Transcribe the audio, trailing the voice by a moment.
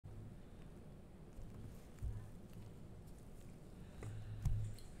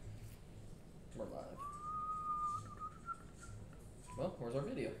was our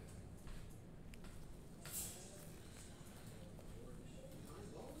video.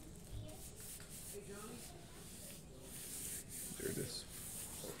 There it is.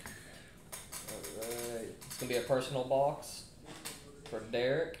 Alright. It's going to be a personal box for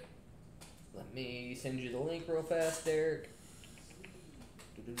Derek. Let me send you the link real fast, Derek.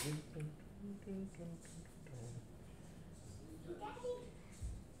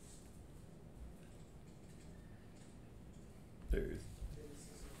 There it is.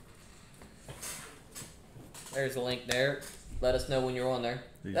 There's the link, Derek. Let us know when you're on there.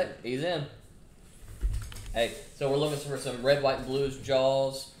 Hey, he's in. Hey, so we're looking for some red, white, and blues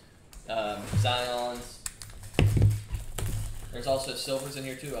jaws, Zions. There's also silvers in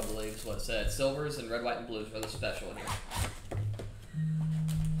here too, I believe is what it said. Silvers and red, white, and blues are the special in here.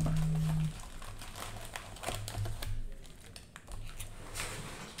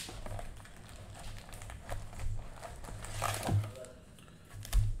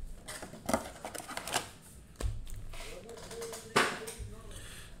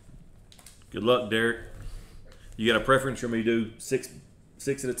 Good luck, Derek. You got a preference? You want me to do six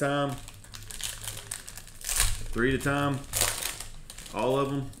at a time? 3 at a time? All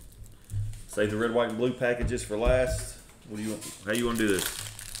of them? Save the red, white, and blue packages for last. What do you want? How you want to do this?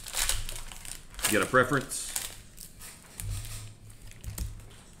 You got a preference?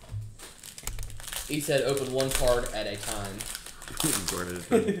 He said open one card at a time. One card at a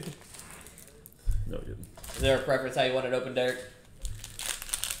time. No, it didn't. Is there a preference how you want it open, Derek?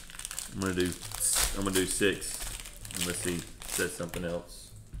 I'm gonna do 6 unless he says something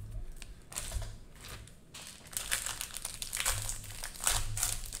else.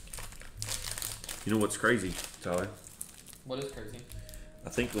 You know what's crazy, Tyler? What is crazy? I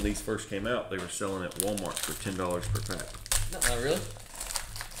think when these first came out, they were selling at Walmart for $10 per pack. No, not really.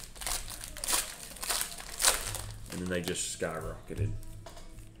 And then they just skyrocketed.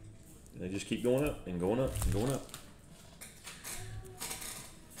 And they just keep going up and going up and going up.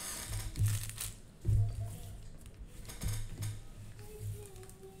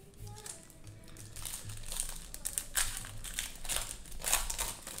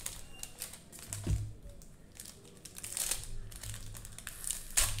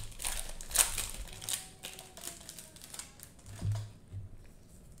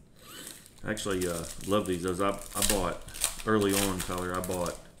 Actually, love these. Those I bought early on, Tyler. I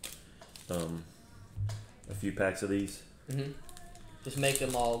bought a few packs of these. Just make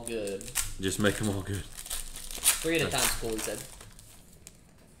them all good. Just make them all good. 3 at a time is cool, he said.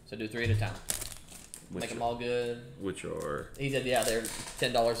 So do 3 at a time. Make them all good. Which are? He said, yeah, they're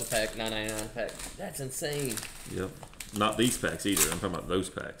 $10 a pack, $9.99 a pack. That's insane. Yep. Not these packs either. I'm talking about those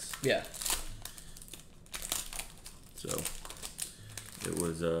packs. Yeah. So it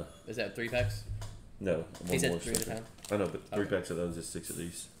was. Is that 3 packs? No. He said 3 at a time. I know, but 3 packs of those is 6 of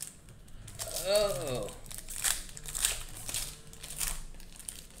these. Oh.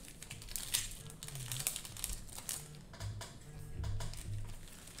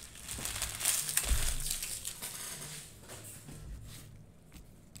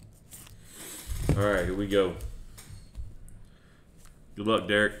 All right, here we go. Good luck,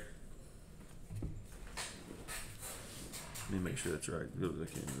 Derek. Let me make sure that's right. Go to the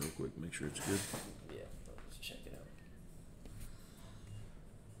camera real quick. Make sure it's good. Yeah, let's check it out.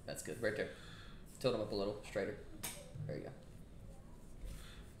 That's good, right there. Tilt them up a little, straighter. There you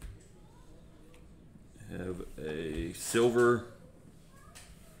go. Have a silver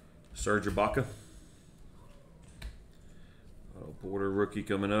Serge Ibaka. Porter rookie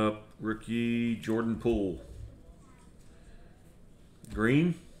coming up. Rookie Jordan Poole.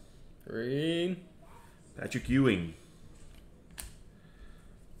 Green. Patrick Ewing.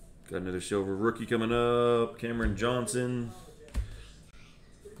 Got another silver rookie coming up. Cameron Johnson.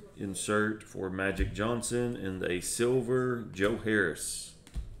 Insert for Magic Johnson. And a silver Joe Harris.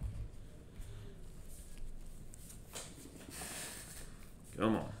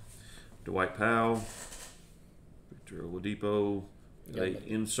 Come on. Dwight Powell. Victor Oladipo.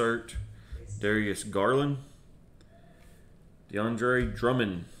 Insert Darius Garland. DeAndre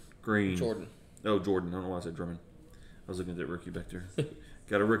Drummond. Green. Jordan. Oh, Jordan. I don't know why I said Drummond. I was looking at that rookie back there.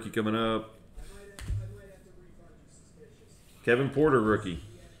 Got a rookie coming up. Kevin Porter rookie.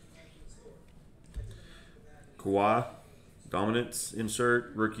 Kawhi. Dominance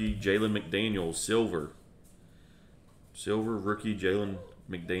insert. Rookie Jalen McDaniels. Silver. Silver rookie Jalen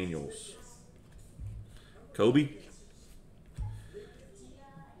McDaniels. Kobe.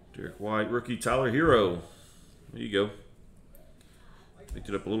 Derek White rookie Tyler Hero. There you go. Picked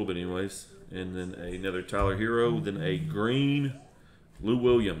it up a little bit anyways. And then another Tyler Hero. Then a green Lou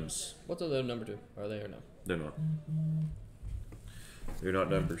Williams. What's the number 2? Are they or no? They're not. They're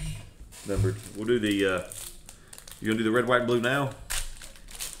not numbered. We'll do the. You gonna do the red, white, and blue now?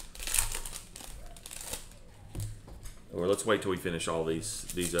 Or let's wait till we finish all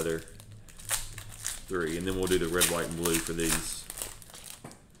these other 3, and then we'll do the red, white, and blue for these.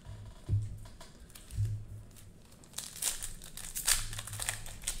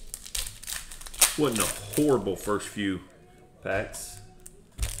 Wasn't a horrible first few packs.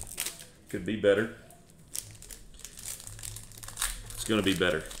 Could be better. It's gonna be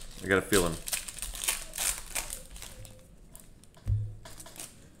better. I got a feeling.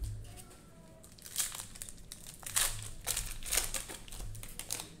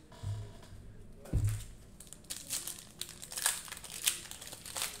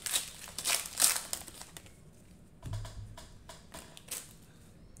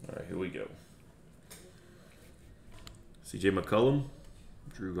 All right, here we go. CJ McCollum,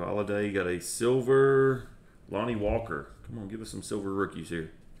 Drew Holiday, got a silver. Lonnie Walker, come on, give us some silver rookies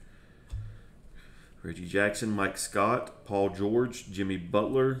here. Reggie Jackson, Mike Scott, Paul George, Jimmy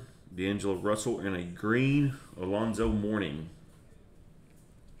Butler, D'Angelo Russell, and a green Alonzo Mourning.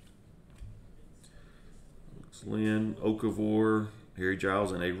 Lynn, Okafor, Harry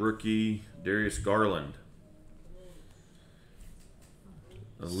Giles, and a rookie, Darius Garland.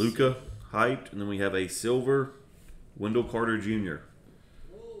 Luka, hyped, and then we have a silver, Wendell Carter Jr.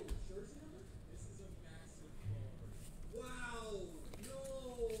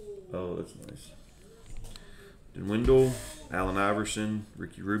 Oh, that's nice. Then Wendell, Allen Iverson,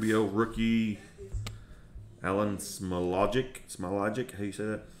 Ricky Rubio, rookie, Alan Smologic, how you say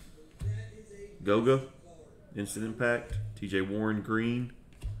that? Goga, Instant Impact, TJ Warren, green,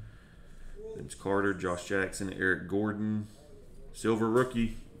 Vince Carter, Josh Jackson, Eric Gordon, silver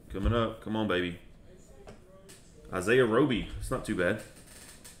rookie, coming up. Come on, baby. Isaiah Roby, it's not too bad.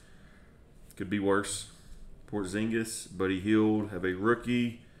 Could be worse. Porzingis, Buddy Hield, have a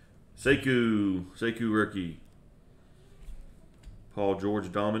rookie. Sekou rookie. Paul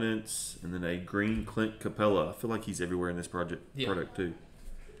George dominance, and then a green Clint Capella. I feel like he's everywhere in this product too.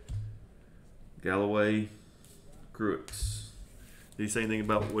 Galloway, Crooks. Did he say anything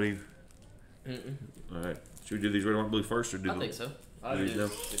about what he? All right. Should we do these red, white, blue first, or do? I think so. I'll do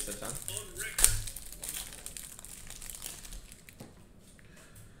these 6 at a time.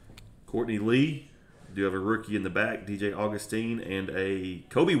 Courtney Lee. Do have a rookie in the back, DJ Augustine, and a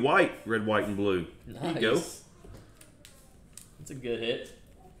Kobe White, red, white, and blue. Nice. There you go. That's a good hit.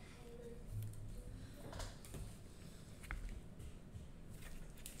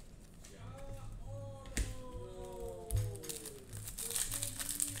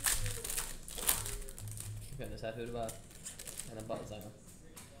 Goodness, happy to buy. And I bought Zion.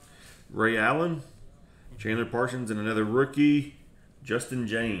 Ray Allen, Chandler Parsons, and another rookie, Justin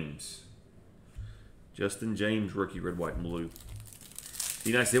James. Justin James, rookie, red, white, and blue.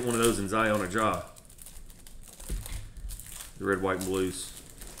 Be nice to hit one of those in Zion or Ja. The red, white, and blues.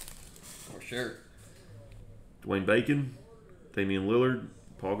 For sure. Dwayne Bacon, Damian Lillard,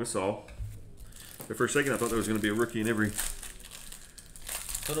 Paul Gasol. But for a second, I thought there was going to be a rookie in every.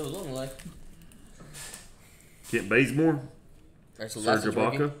 That's what it was looking like. Kent Bazemore, Serge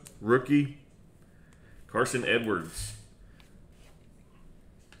Ibaka, rookie. Carson Edwards.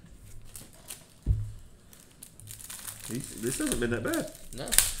 This hasn't been that bad. No.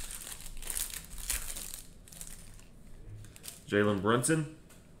 Jalen Brunson.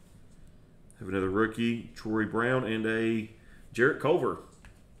 Have another rookie, Troy Brown, and a Jarrett Culver.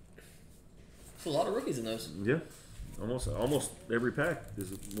 There's a lot of rookies in those. Yeah, almost every pack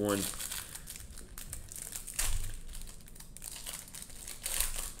is one.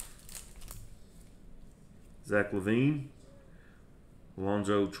 Zach LaVine,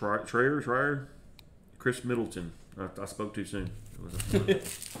 Alonzo Trier, Chris Middleton. I spoke too soon.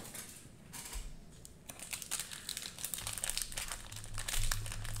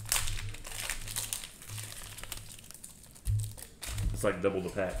 It's like double the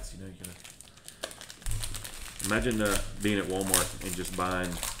packs, you know. Imagine being at Walmart and just buying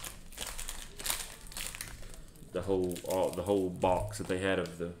the whole box that they had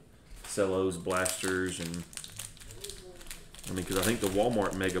of the Cellos, blasters, and I mean, because I think the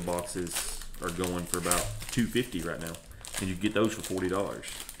Walmart mega boxes are going for about $250 right now, and you get those for $40.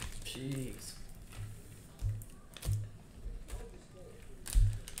 Jeez.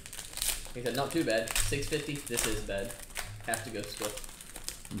 He said, not too bad. $650. This is bad. Have to go still.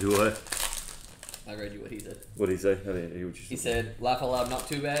 Do what? I read you what he said. What did he say? I didn't hear what you said. He said, laugh out loud, not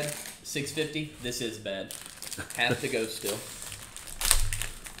too bad. $650. This is bad. Have to go still.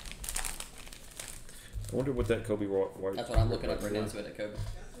 I wonder what that Kobe White. That's what I'm looking up right now. So at Kobe.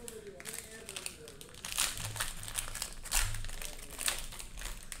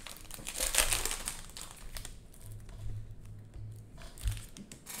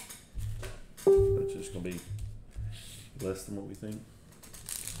 will be less than what we think.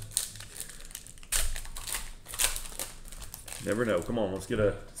 Never know. Come on, let's get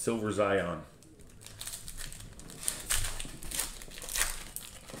a silver Zion.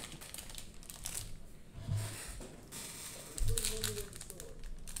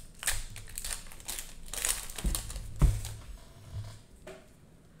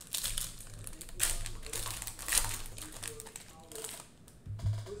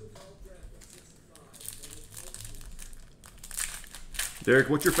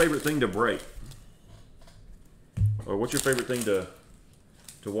 Derek, what's your favorite thing to break? Or what's your favorite thing to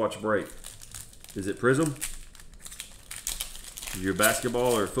watch break? Is it Prizm? Are you a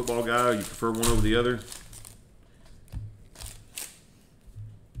basketball or a football guy? Or you prefer one over the other?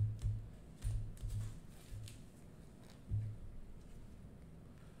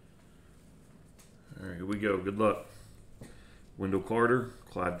 All right, here we go. Good luck. Wendell Carter,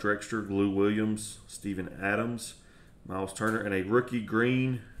 Clyde Drexler, Lou Williams, Steven Adams, Miles Turner, and a rookie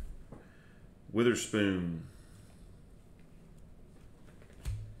green Witherspoon.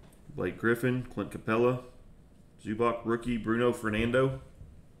 Blake Griffin, Clint Capella, Zubac rookie Bruno Fernando.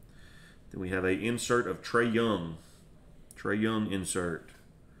 Then we have a insert of Trey Young. Trey Young insert.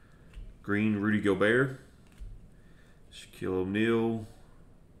 Green Rudy Gobert. Shaquille O'Neal.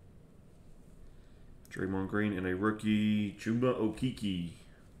 Draymond Green, and a rookie Chuma Okeke.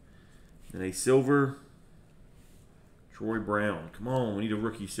 And a silver Troy Brown. Come on, we need a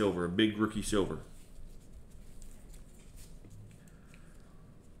rookie silver, a big rookie silver.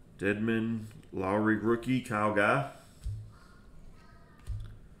 Dedmon Lowry rookie Kyle Guy.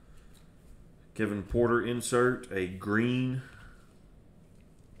 Kevin Porter insert, a green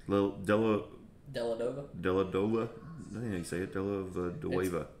Delladola. I think how you say it.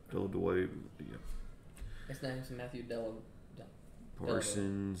 Delladoeva. Delladoeva. Yeah. His name's Matthew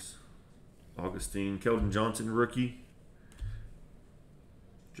Parsons. Augustine. Keldon Johnson rookie.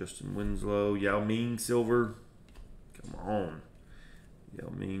 Justin Winslow. Yao Ming silver. Come on. Yao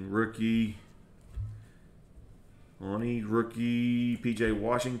Ming rookie. Lonnie rookie. PJ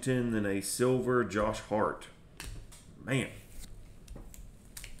Washington. Then a silver Josh Hart. Man.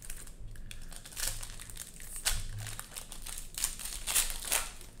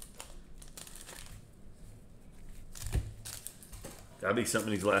 Gotta be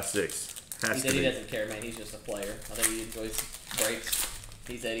something in these last six. He said he doesn't care, man. He's just a player. I think he enjoys breaks.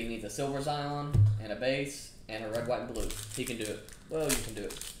 He said he needs a silver Zion and a base and a red, white, and blue. He can do it. Well, you can do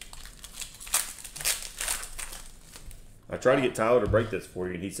it. I tried to get Tyler to break this for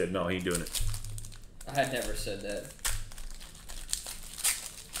you, and he said no, he ain't doing it. I had never said that.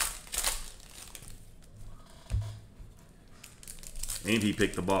 And he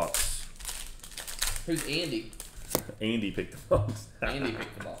picked the box. Who's Andy? Andy picked the box. Andy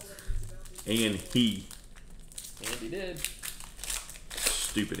picked the box. And he. Andy did.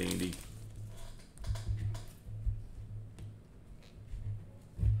 Stupid Andy.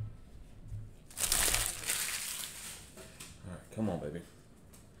 All right, come on, baby.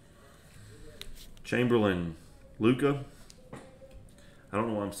 Chamberlain, Luka. I don't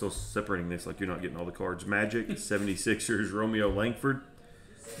know why I'm still separating this like you're not getting all the cards. Magic, 76ers, Romeo Langford.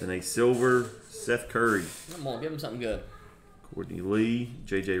 Then a silver, Seth Curry. Come on, give him something good. Courtney Lee,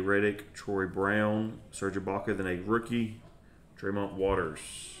 J.J. Redick, Troy Brown, Serge Ibaka, then a rookie, Draymond Waters.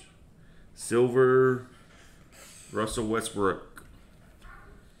 Silver, Russell Westbrook.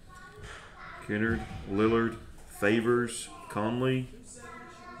 Kennard, Lillard, Favors, Conley,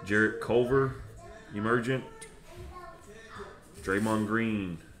 Jarrett Culver, Emergent, Draymond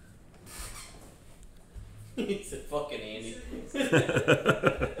Green. He said, fucking Andy.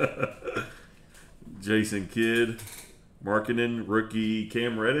 Jason Kidd, Markkanen, rookie,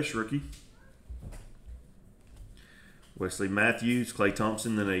 Cam Reddish, rookie. Wesley Matthews, Klay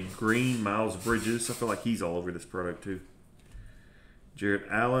Thompson, then a green, Miles Bridges. I feel like he's all over this product too. Jarrett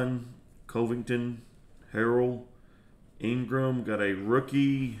Allen, Covington, Harrell, Ingram, got a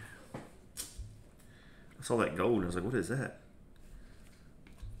rookie. I saw that gold and I was like, what is that?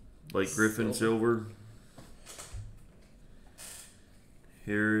 Blake Griffin, silver.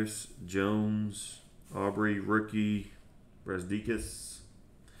 Harris, Jones, Aubrey, rookie, Brazdeikis.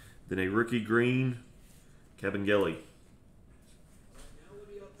 Then a rookie green, Kabengele.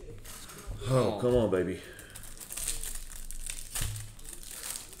 Oh, come on, baby.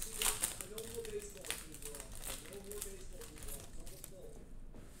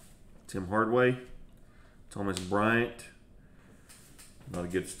 Tim Hardaway, Thomas Bryant. Not a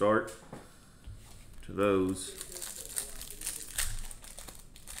good start to those.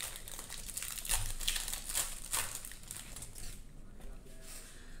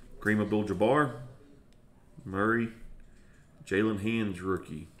 Kareem Abdul-Jabbar, Murray. Jalen Hands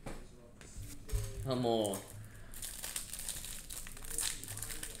rookie. Come on.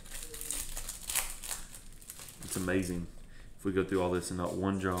 It's amazing if we go through all this and not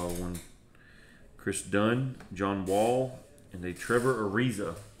one jaw. One Chris Dunn, John Wall, and a Trevor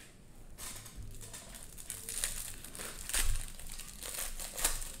Ariza.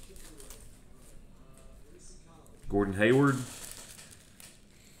 Gordon Hayward,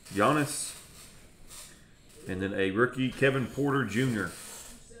 Giannis, and then a rookie, Kevin Porter Jr.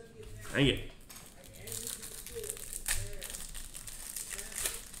 Dang it.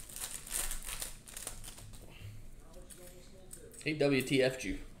 He WTF'd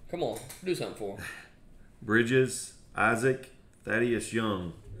you. Come on, do something for him. Bridges, Isaac, Thaddeus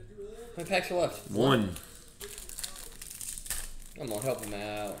Young. How many packs are left? One. Come on, help him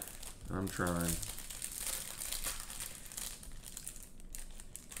out. I'm trying.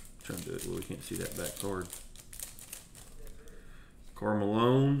 Trying to do it. Well, we can't see that back card.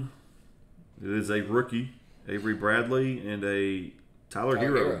 Carmelo. It is a rookie. Avery Bradley and a Tyler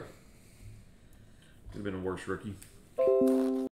Hero. Could have been a worse rookie.